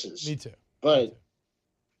food places. Me too. But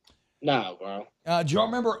no, bro. Do y'all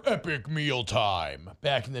remember Epic Meal Time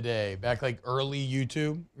back in the day? Back like early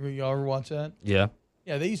YouTube. Y'all ever watch that? Yeah.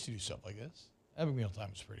 Yeah, they used to do stuff like this. Epic Meal Time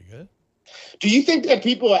was pretty good. Do you think that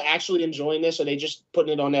people are actually enjoying this, or are they just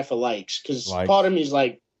putting it on there for likes? Because part of me is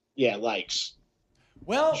like, yeah, likes.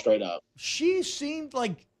 Well, straight up. She seemed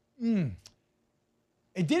like, it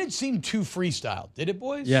didn't seem too freestyle, did it,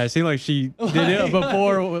 boys? Yeah, it seemed like she did it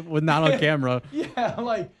before with not on camera. Yeah,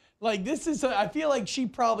 like this is, I feel like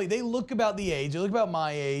they look about the age, they look about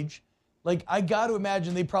my age. Like, I got to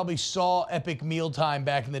imagine they probably saw Epic Mealtime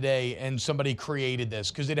back in the day and somebody created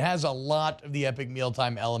this because it has a lot of the Epic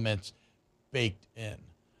Mealtime elements baked in.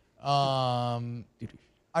 I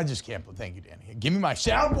just can't. Thank you, Danny. Give me my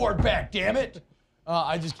soundboard back, damn it.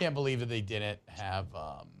 I just can't believe that they didn't have.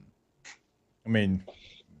 I mean,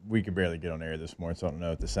 we could barely get on air this morning, so I don't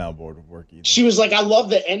know if the soundboard would work either. She was like, I love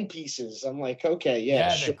the end pieces. I'm like, okay,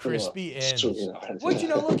 yeah. The crispy ends. Well,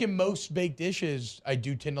 look, in most baked dishes, I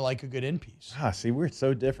do tend to like a good end piece. See, we're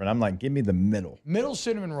so different. I'm like, give me the middle. Middle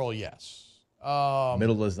cinnamon roll, yes.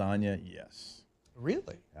 Middle lasagna, yes.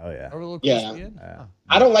 Really? Oh, yeah. Or a little crispy end? Yeah.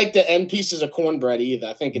 I don't like the end pieces of cornbread either.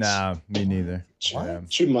 I think it's... Nah, me neither.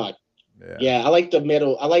 Too much. Yeah, I like the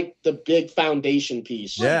middle. I like the big foundation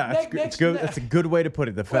piece. Yeah, it's good. That's a good way to put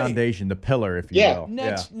it. The foundation, the pillar, if you will.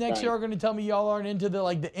 Next, you're going to tell me y'all aren't into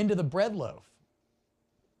the end of the bread loaf.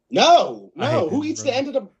 No. Who eats the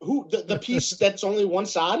end of the piece that's only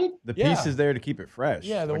one-sided? The piece is there to keep it fresh.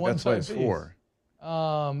 Yeah, the one-sided piece. That's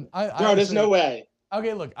what it's for. There's no way.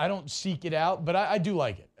 Okay, look, I don't seek it out, but I do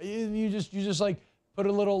like it. You just like put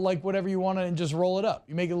a little like whatever you want and just roll it up.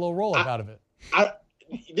 You make a little roll up out of it.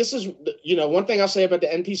 This is, one thing I'll say about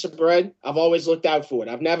the end piece of bread, I've always looked out for it.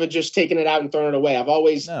 I've never just taken it out and thrown it away. I've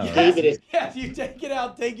always gave it. Yeah, you take it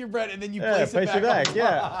out, take your bread, and then you place it back.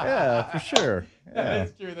 Yeah, for sure. Yeah.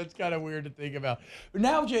 That's true. That's kind of weird to think about. But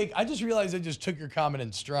now, Jake, I just realized I just took your comment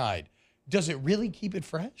in stride. Does it really keep it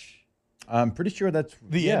fresh? I'm pretty sure that's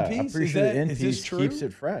the end piece. I'm pretty sure the end piece keeps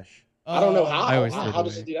it fresh. I don't know how. How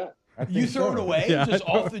does it do that? You throw it away just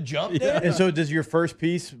off the jump there? And so does your first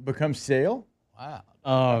piece become stale? Wow.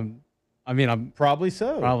 I mean, I'm probably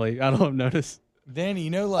so. Probably. I don't notice. Danny,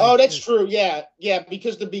 like... Oh, that's true. Yeah,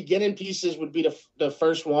 because the beginning pieces would be the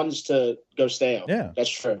first ones to go stale. Yeah. That's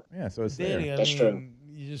true. Yeah, so it's Danny, there. That's true.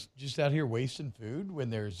 You just out here wasting food when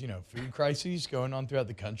there's, food crises going on throughout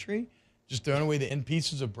the country, just throwing away the end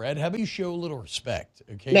pieces of bread. How about you show a little respect,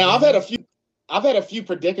 okay? Now, I've had a few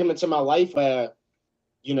predicaments in my life where,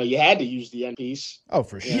 you had to use the end piece. Oh,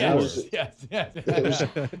 for sure. Yes.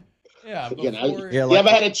 Yeah, you ever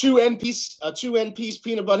had a two end piece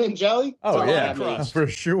peanut butter and jelly? Oh yeah, for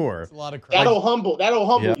sure. It's a lot of crust. That'll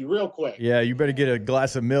humble you real quick. Yeah, you better get a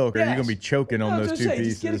glass of milk, or you're gonna be choking on those two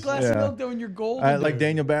pieces. Just get a glass of milk though, and you're golden. Like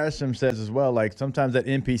Daniel Barrison says as well. Like sometimes that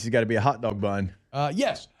end piece has got to be a hot dog bun.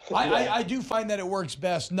 Yes, I do find that it works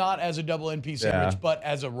best not as a double end piece sandwich, but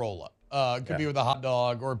as a roll up. It could be with a hot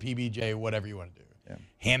dog or a PBJ, whatever you want to do. Yeah.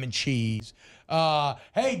 Ham and cheese.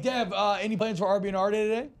 Hey Dev, any plans for RB&R Day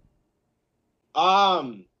today?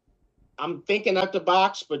 I'm thinking out the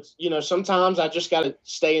box, but sometimes I just got to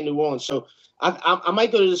stay in New Orleans. So I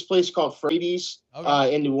might go to this place called Frady's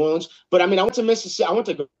in New Orleans. But I mean, I went to Mississippi. I went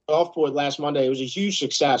to Gulfport last Monday. It was a huge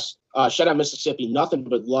success. Shout out Mississippi, nothing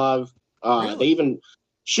but love. Really? They even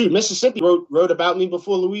Mississippi wrote about me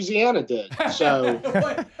before Louisiana did. So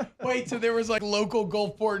wait, so there was like local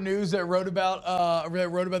Gulfport news that wrote about the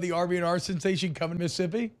RB&R sensation coming to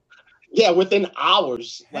Mississippi? Yeah, within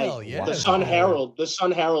hours. Hell yeah. The Sun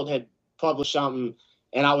Herald had published something,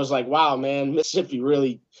 and I was like, wow, man, Mississippi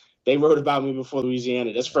really, they wrote about me before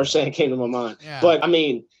Louisiana. That's the first thing that came to my mind. Yeah. But I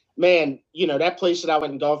mean, man, that place that I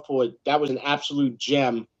went in Gulfport, that was an absolute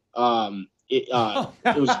gem. It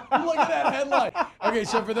was look at that headline. Okay,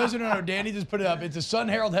 so for those who don't know, Danny just put it up. It's a Sun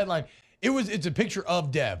Herald headline. It's a picture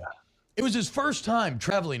of Dev. It was his first time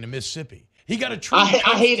traveling to Mississippi. He got a true. I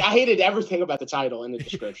hated everything about the title and the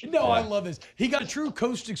description. No, I love this. He got a true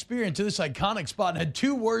coast experience to this iconic spot and had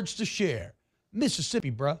 2 words to share: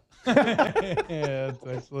 Mississippi, bruh. Yeah, that's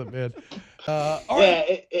excellent, man.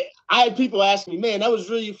 I had people ask me, man, that was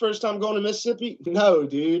really your first time going to Mississippi? No,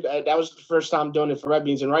 dude, that was the first time doing it for Red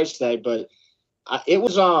Beans and Rice Day. But it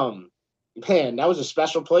was man, that was a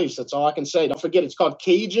special place. That's all I can say. Don't forget, it's called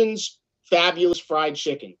Cajun's Fabulous Fried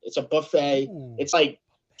Chicken. It's a buffet. Ooh. It's like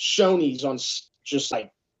Shoney's on just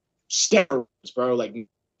like steroids, bro. Like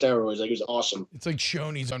steroids. Like, it was awesome. It's like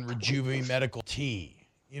Shoney's on Rejuve Medical Tea.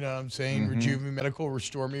 You know what I'm saying? Mm-hmm. Rejuve Medical,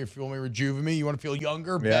 restore me or fuel me, Rejuve me. You want to feel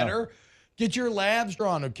younger, better? Get your labs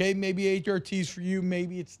drawn, okay? Maybe HRT's for you.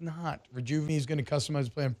 Maybe it's not. Rejuve me is going to customize a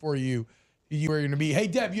plan for you. You where you're going to be. Hey,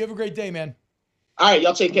 Deb, you have a great day, man. All right,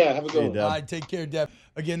 y'all take care. Have a good one. All right, take care, Deb.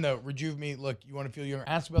 Again, though, Rejuve Me, look, you want to feel younger.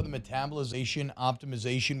 Ask about the metabolization,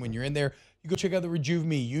 optimization when you're in there. You go check out the Rejuve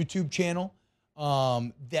Me YouTube channel.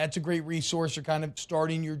 That's a great resource for kind of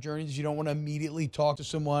starting your journeys. You don't want to immediately talk to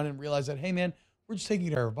someone and realize that, hey, man, we're just taking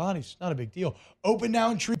care of our bodies. It's not a big deal. Open now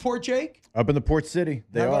in Shreveport, Jake? Up in the Port City.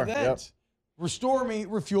 They How are. about that? Yep. Restore me,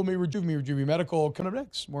 refuel me, Rejuve Me Medical. Coming up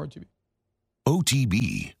next. More on TV.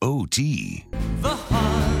 OTB, OT. The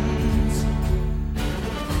Huns.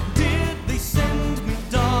 Did they send me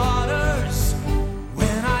daughters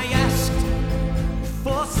when I asked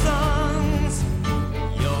for sons?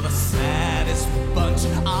 You're the saddest bunch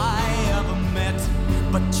I ever met,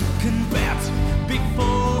 but you can bet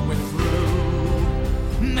before we're through,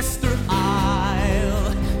 Mr.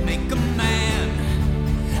 I'll make a man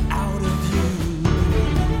out of you.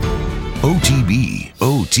 OTB,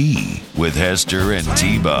 OT with Hester and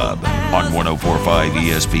T-Bob on 104.5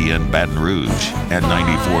 ESPN Baton Rouge and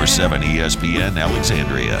 94.7 ESPN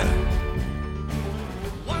Alexandria.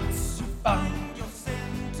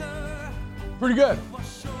 Pretty good,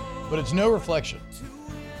 but it's no reflection.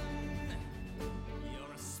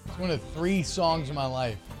 It's one of 3 songs in my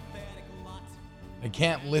life I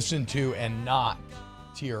can't listen to and not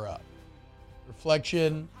tear up.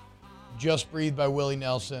 Reflection, Just Breathe by Willie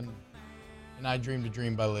Nelson, and I Dreamed a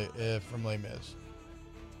Dream by from Les Mis.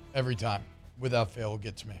 Every time, without fail, it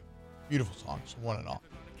gets me. Beautiful songs, one and all.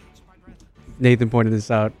 Nathan pointed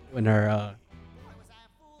this out in our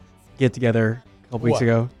get together a couple weeks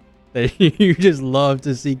ago. That you just love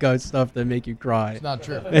to seek out stuff that make you cry. It's not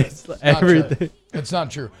true. It's everything. Not true. It's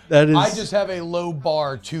not true. That is. I just have a low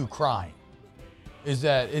bar to crying. Is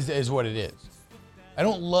what it is. I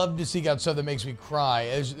don't love to seek out stuff that makes me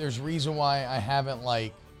cry. There's a reason why I haven't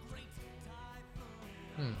trying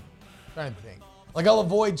to think. Like, I'll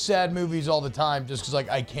avoid sad movies all the time just because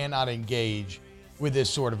I cannot engage with this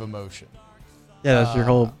sort of emotion. Yeah, that's your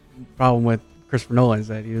whole problem with Christopher Nolan, is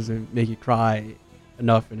that he doesn't make you cry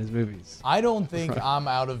enough in his movies. I don't think I'm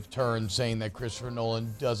out of turn saying that Christopher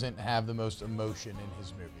Nolan doesn't have the most emotion in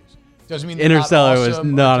his movies. Doesn't mean Interstellar not was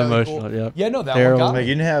not emotional. Cool. Yep. Yeah, no, that Terrible. one got me. Like,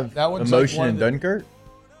 you didn't have that emotion in Dunkirk?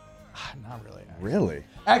 Not really. Actually. Really?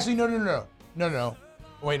 Actually, no.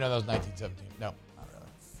 Wait, no, that was 1917. No, not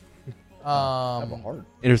really.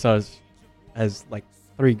 Interstellar has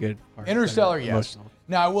 3 good parts. Interstellar, yes. Emotional.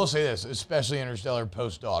 Now, I will say this, especially Interstellar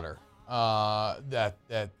post-daughter, that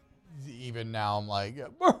even now I'm like,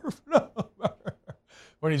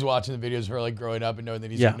 when he's watching the videos of her growing up and knowing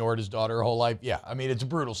that he's ignored his daughter her whole life. Yeah, I mean, it's a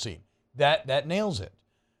brutal scene. That nails it.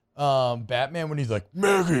 Batman, when he's like,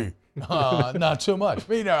 Maggie, not so much.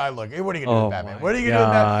 But what are you going to do with Batman? What are you going to do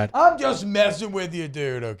with Batman? I'm just messing with you,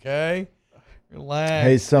 dude, okay? Relax.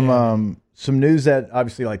 Hey, some news that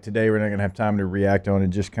obviously today we're not going to have time to react on. It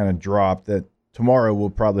just kind of dropped that tomorrow we'll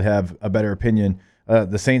probably have a better opinion.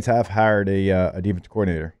 The Saints have hired a defensive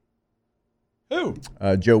coordinator. Who?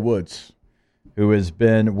 Joe Woods, who has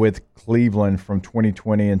been with Cleveland from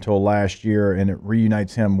 2020 until last year, and it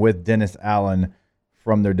reunites him with Dennis Allen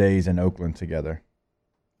from their days in Oakland together.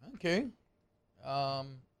 Okay.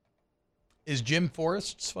 Is Jim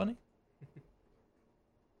Forrest's funny?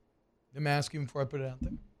 I'm asking before I put it out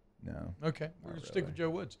there. No. Okay. We're going to stick with Joe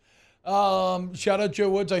Woods. Shout out Joe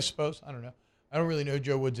Woods, I suppose. I don't know. I don't really know who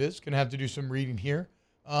Joe Woods is. Going to have to do some reading here.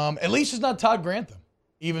 At least it's not Todd Grantham,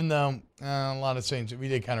 even though a lot of Saints,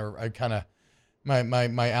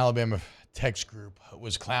 my Alabama text group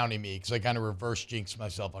was clowning me because I kind of reverse jinxed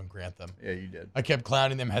myself on Grantham. Yeah, you did. I kept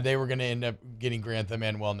clowning them. They were going to end up getting Grantham,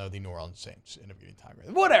 and the New Orleans Saints ended up getting Todd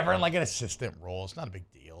Grantham. Whatever, an assistant role. It's not a big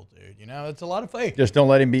deal, dude. It's a lot of faith. Just don't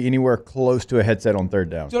let him be anywhere close to a headset on third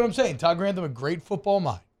down. That's what I'm saying. Todd Grantham, a great football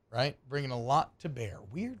mind, right? Bringing a lot to bear.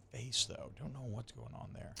 Weird face, though. Don't know what's going on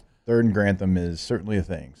there. Third and Grantham is certainly a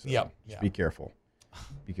thing. So yep. Be careful.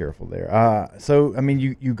 Be careful there. So, I mean,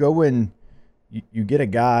 you go in, you get a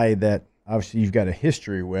guy that obviously you've got a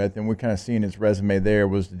history with, and we're kind of seeing his resume there,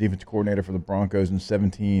 was the defensive coordinator for the Broncos in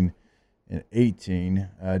 17 and 18.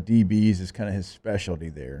 DBs is kind of his specialty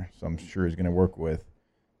there, so I'm sure he's going to work with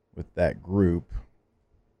that group.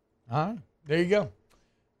 All right, there you go.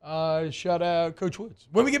 Shout out Coach Woods.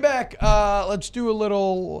 When we get back, let's do a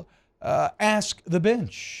little Ask the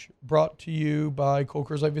Bench, brought to you by Cole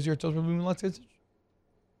Kurz Life. Visit your Telstra Blue Moon. Let's get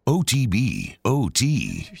OTB,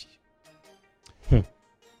 OT.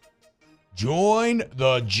 Join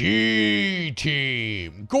the G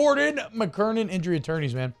team. Gordon McKernan Injury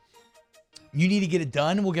Attorneys, man. You need to get it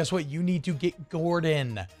done. Well, guess what? You need to get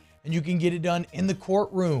Gordon. And you can get it done in the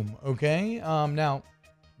courtroom, okay? Now,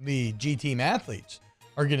 the G team athletes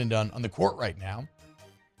are getting done on the court right now,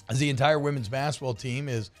 as the entire women's basketball team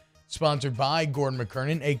is sponsored by Gordon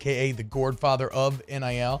McKernan, a.k.a. the Gordfather of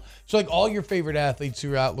NIL. So, like all your favorite athletes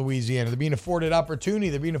throughout Louisiana, they're being afforded opportunity.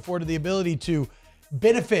 They're being afforded the ability to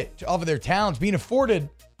benefit off of their talents, being afforded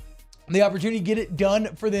the opportunity to get it done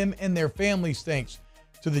for them and their families thanks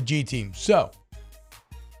to the G team. So,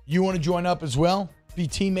 you want to join up as well? Be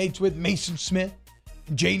teammates with Mason Smith,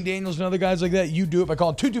 Jane Daniels, and other guys like that? You do it by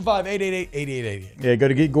calling 225-888-8888. Yeah, go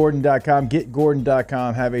to getgordon.com,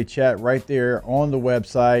 getgordon.com. Have a chat right there on the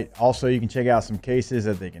website. Also, you can check out some cases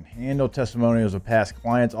that they can handle, testimonials of past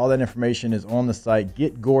clients. All that information is on the site,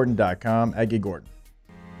 getgordon.com, at getgordon.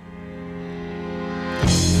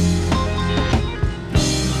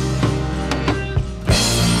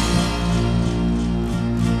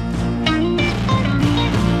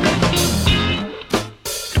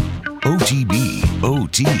 OTB,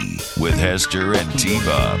 OT, with Hester and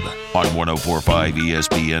T-Bob on 104.5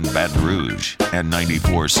 ESPN Baton Rouge and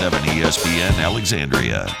 94.7 ESPN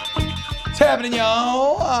Alexandria. What's happening,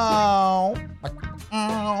 y'all?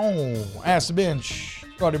 Ask the Bench.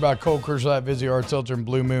 Brought to you by Cole Kurz Life, Vizzy Art Seltzer, and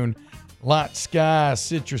Blue Moon. Light Sky,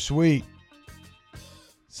 Citrus Sweet.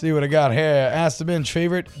 See what I got here. Ask the Bench.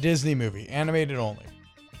 Favorite Disney movie, animated only.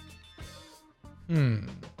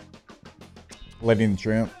 Lady and the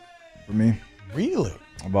Tramp for me. Really?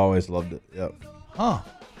 I've always loved it. Yep. Huh.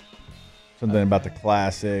 Something about the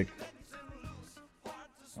classic. I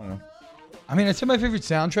don't know. I mean, I said my favorite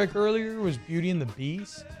soundtrack earlier was Beauty and the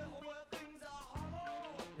Beast.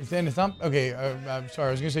 It's not, okay, I'm sorry.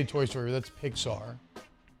 I was going to say Toy Story. That's Pixar.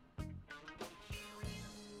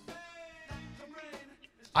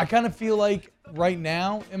 I kind of feel like right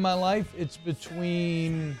now in my life, it's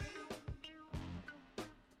between...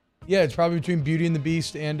 Yeah, it's probably between Beauty and the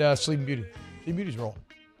Beast and Sleeping Beauty. Sleeping Beauty's rolling.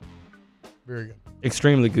 Very good.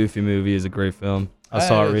 Extremely Goofy movie is a great film. I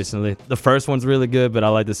saw it recently. The first one's really good, but I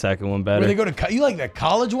like the second one better. Where they go to, you like the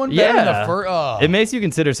college one better than the first? It makes you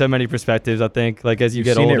consider so many perspectives, I think, like as you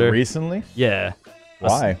get older. You've seen it recently? Yeah.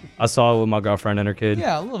 Why? I saw it with my girlfriend and her kid.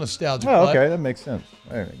 Yeah, a little nostalgic. Oh, okay, that makes sense.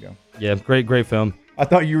 There you go. Yeah, great film. I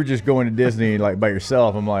thought you were just going to Disney like by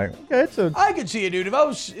yourself. I'm like, okay, it's a. I could see it, dude. If I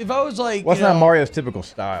was like, What's not Mario's typical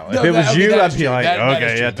style? No, if it was you, I'd be true. like,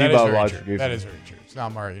 okay, yeah, T-Bob watched Goofy. That is very true. It's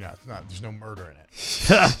not Mario. You know, it's not. There's no murder in it.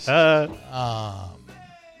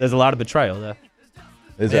 There's a lot of betrayal there.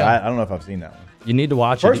 I don't know if I've seen that one. You need to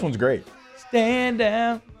watch it. First one's great. Stand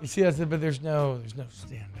down. You see, but there's no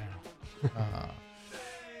stand down.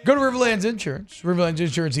 Go to Riverlands Insurance. Riverlands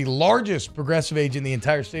Insurance, the largest progressive agent in the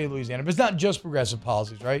entire state of Louisiana. But it's not just progressive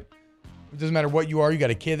policies, right? It doesn't matter what you are. You got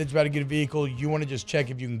a kid that's about to get a vehicle. You want to just check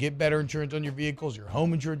if you can get better insurance on your vehicles. Your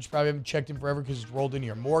home insurance, you probably haven't checked in forever because it's rolled into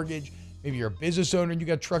your mortgage. Maybe you're a business owner and you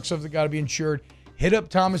got truck stuff that got to be insured. Hit up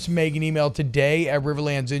Thomas and Megan. Email today at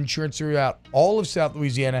Riverlands Insurance throughout all of South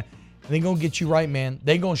Louisiana. And they're going to get you right, man.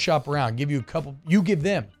 They're going to shop around. You give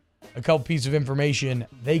them a couple pieces of information.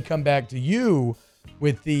 They come back to you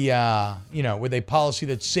with the, with a policy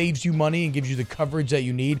that saves you money and gives you the coverage that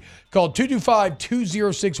you need. Call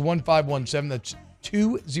 225-206-1517. That's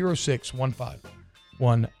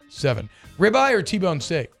 206-1517. Ribeye or T-bone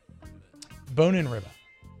steak? Bone-in ribeye.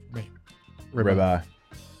 Me. Ribeye.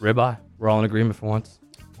 Ribeye. We're all in agreement for once.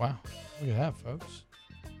 Wow. Look at that, folks.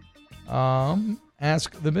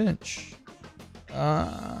 Ask the Bench.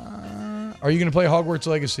 Are you going to play Hogwarts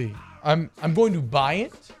Legacy? I'm going to buy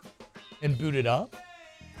it and boot it up.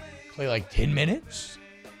 Play like 10 minutes.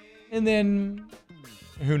 And then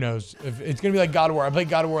who knows? If it's going to be like God of War. I played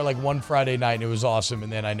God of War like one Friday night and it was awesome.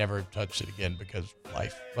 And then I never touched it again because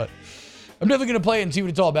life. But I'm definitely going to play it and see what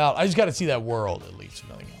it's all about. I just got to see that world at least, if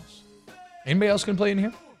nothing else. Anybody else going to play in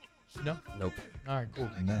here? No? Nope. All right, cool.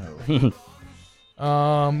 No.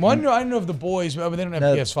 I don't know if the boys, but they don't have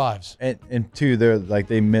PS5s. And two, they're like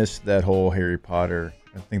they missed that whole Harry Potter.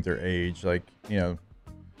 I think their age, like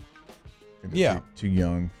think they're too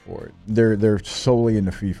young for it. They're solely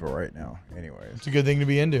into FIFA right now. Anyways, it's a good thing to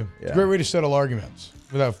be into. It's a great way to settle arguments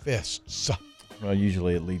without fists. Well,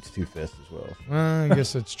 usually it leads to fists as well. I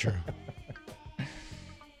guess that's true.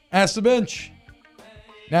 Ask the bench.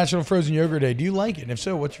 National Frozen Yogurt Day. Do you like it? And if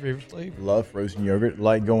so, what's your favorite flavor? Love frozen yogurt.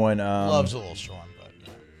 Like going. Love's a little strong, but.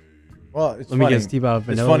 Well, it's Let me funny. guess, T-Bob,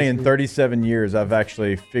 It's funny. In 37 years, I've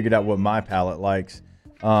actually figured out what my palate likes.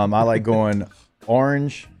 I like going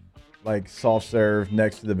orange, like soft serve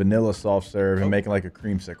next to the vanilla soft serve, and making like a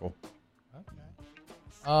creamsicle.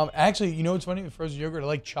 Actually, you know what's funny with frozen yogurt? I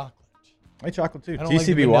like chocolate. I like chocolate too. I don't like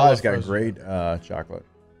the TCBY's got vanilla great chocolate.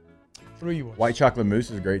 What do you want? White chocolate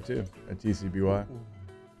mousse is great too at TCBY.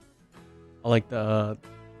 I like the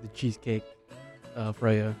cheesecake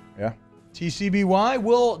Freya. Yeah. TCBY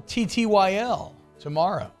will TTYL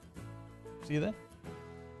tomorrow. See you then.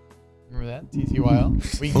 Remember that?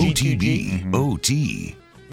 TTYL? Week G2G. OTB, OT,